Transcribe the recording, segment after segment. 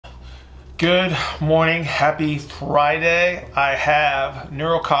Good morning, happy Friday. I have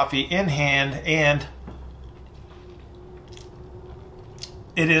Neuro Coffee in hand and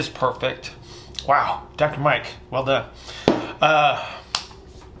it is perfect. Wow, Dr. Mike, well done.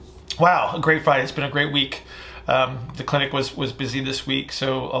 Wow, a great Friday. It's been a great week. The clinic was busy this week,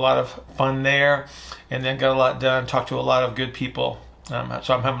 so a lot of fun there, and then got a lot done, talked to a lot of good people. So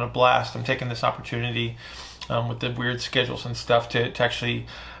I'm having a blast. I'm taking this opportunity with the weird schedules and stuff to actually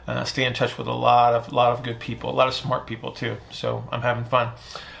stay in touch with a lot of good people, a lot of smart people too. So I'm having fun.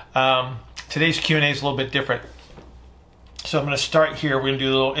 Today's Q&A is a little bit different. So I'm going to start here. We're going to do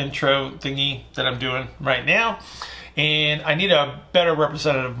a little intro thingy that I'm doing right now. And I need a better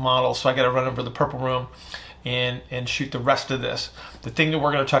representative model, so I got to run over the purple room and shoot the rest of this. The thing that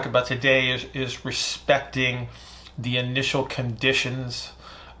we're going to talk about today is respecting the initial conditions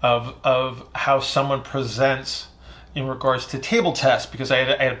of how someone presents in regards to table tests, because I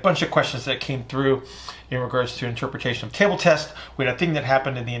had a bunch of questions that came through in regards to interpretation of table test. We had a thing that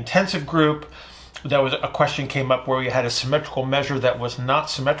happened in the intensive group. That was a question came up where we had a symmetrical measure that was not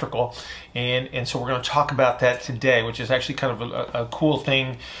symmetrical, and so we're going to talk about that today, which is actually kind of a cool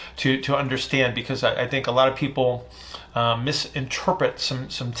thing to understand, because I think a lot of people misinterpret some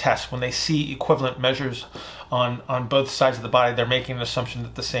tests when they see equivalent measures on both sides of the body. They're making an assumption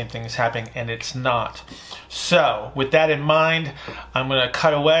that the same thing is happening, and it's not. So with that in mind, I'm going to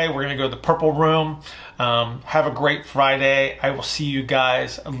cut away. We're going to go to the purple room. Have a great Friday. I will see you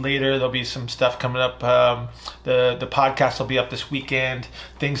guys later. There'll be some stuff coming up. The podcast will be up this weekend,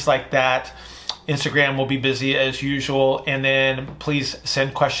 things like that. Instagram will be busy as usual. And then please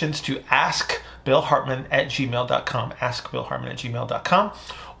send questions to askbillhartman@gmail.com, askbillhartman@gmail.com,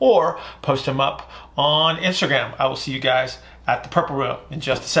 or post them up on Instagram. I will see you guys at the purple room in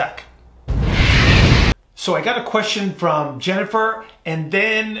just a sec. So I got a question from Jennifer, and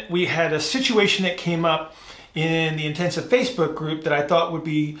then we had a situation that came up in the intensive Facebook group that I thought would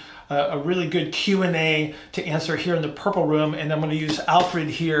be a really good Q&A to answer here in the purple room. And I'm going to use Alfred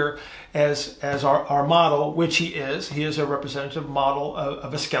here as our model, which he is. He is a representative model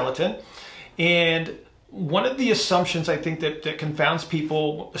of a skeleton. And one of the assumptions I think that confounds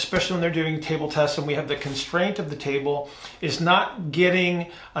people, especially when they're doing table tests and we have the constraint of the table, is not getting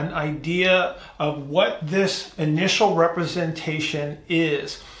an idea of what this initial representation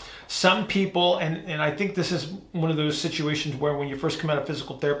is. Some people, and I think this is one of those situations where when you first come out of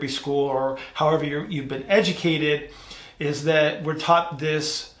physical therapy school or however you've been educated, is that we're taught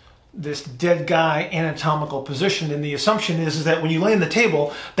this dead guy anatomical position, and the assumption is that when you lay on the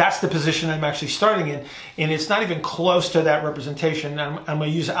table, that's the position I'm actually starting in, and it's not even close to that representation. I'm going to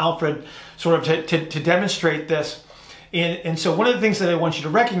use Alfred sort of to demonstrate this. And so one of the things that I want you to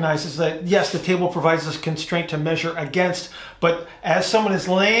recognize is that, yes, the table provides us constraint to measure against, but as someone is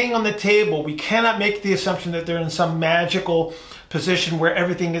laying on the table, we cannot make the assumption that they're in some magical position where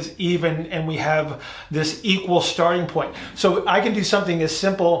everything is even and we have this equal starting point. So I can do something as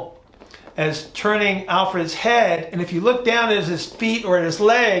simple as turning Alfred's head, and if you look down at his feet or at his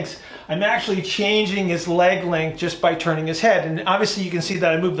legs, I'm actually changing his leg length just by turning his head. And obviously you can see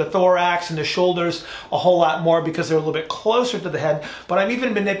that I moved the thorax and the shoulders a whole lot more because they're a little bit closer to the head, but I'm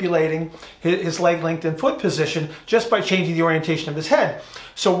even manipulating his leg length and foot position just by changing the orientation of his head.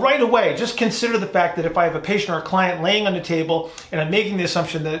 So right away, just consider the fact that if I have a patient or a client laying on the table and I'm making the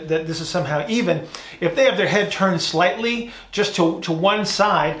assumption that this is somehow even, if they have their head turned slightly just to one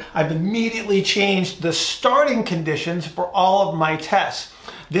side, I've immediately changed the starting conditions for all of my tests.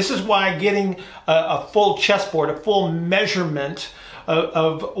 This is why getting a full chessboard, a full measurement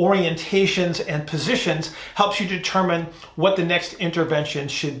of orientations and positions helps you determine what the next intervention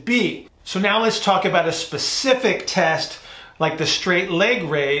should be. So now let's talk about a specific test like the straight leg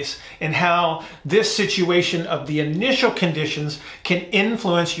raise and how this situation of the initial conditions can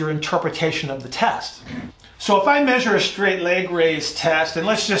influence your interpretation of the test. So if I measure a straight leg raise test, and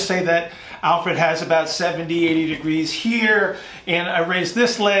let's just say that Alfred has about 70, 80 degrees here, and I raise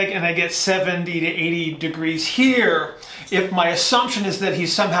this leg and I get 70 to 80 degrees here. If my assumption is that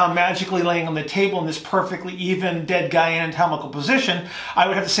he's somehow magically laying on the table in this perfectly even dead guy anatomical position, I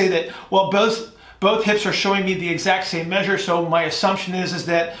would have to say that, well, both hips are showing me the exact same measure, so my assumption is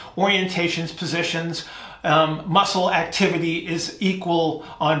that orientations, positions, muscle activity is equal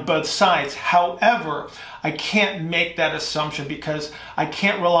on both sides. However, I can't make that assumption because I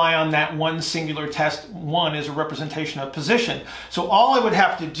can't rely on that one singular test, one as a representation of position. So all I would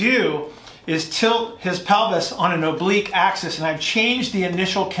have to do is tilt his pelvis on an oblique axis, and I've changed the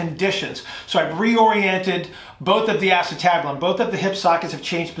initial conditions. So I've reoriented both of the acetabulum, both of the hip sockets have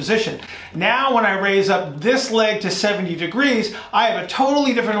changed position. Now when I raise up this leg to 70 degrees, I have a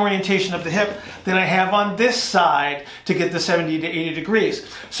totally different orientation of the hip than I have on this side to get the 70 to 80 degrees.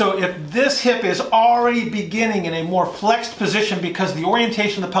 So if this hip is already beginning in a more flexed position because the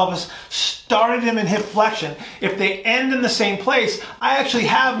orientation of the pelvis started him in hip flexion, if they end in the same place, I actually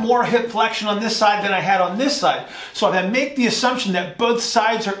have more hip flexion on this side than I had on this side. So if I make the assumption that both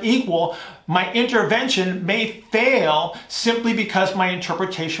sides are equal, my intervention may fail simply because my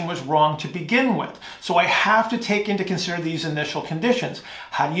interpretation was wrong to begin with. So I have to take into consideration these initial conditions.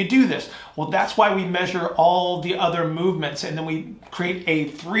 How do you do this? Well, that's why we measure all the other movements, and then we create a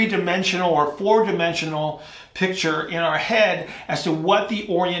three-dimensional or four-dimensional picture in our head as to what the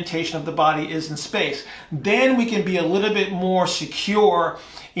orientation of the body is in space. Then we can be a little bit more secure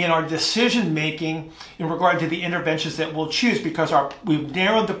in our decision making in regard to the interventions that we'll choose, because we've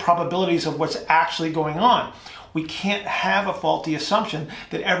narrowed the probabilities of what's actually going on. We can't have a faulty assumption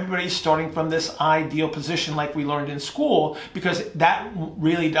that everybody's starting from this ideal position like we learned in school, because that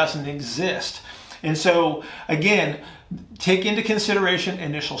really doesn't exist. And so again, take into consideration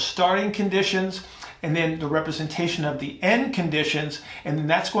initial starting conditions, and then the representation of the end conditions, and then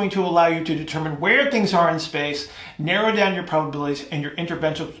that's going to allow you to determine where things are in space, narrow down your probabilities, and your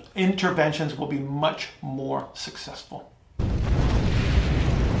interventions will be much more successful.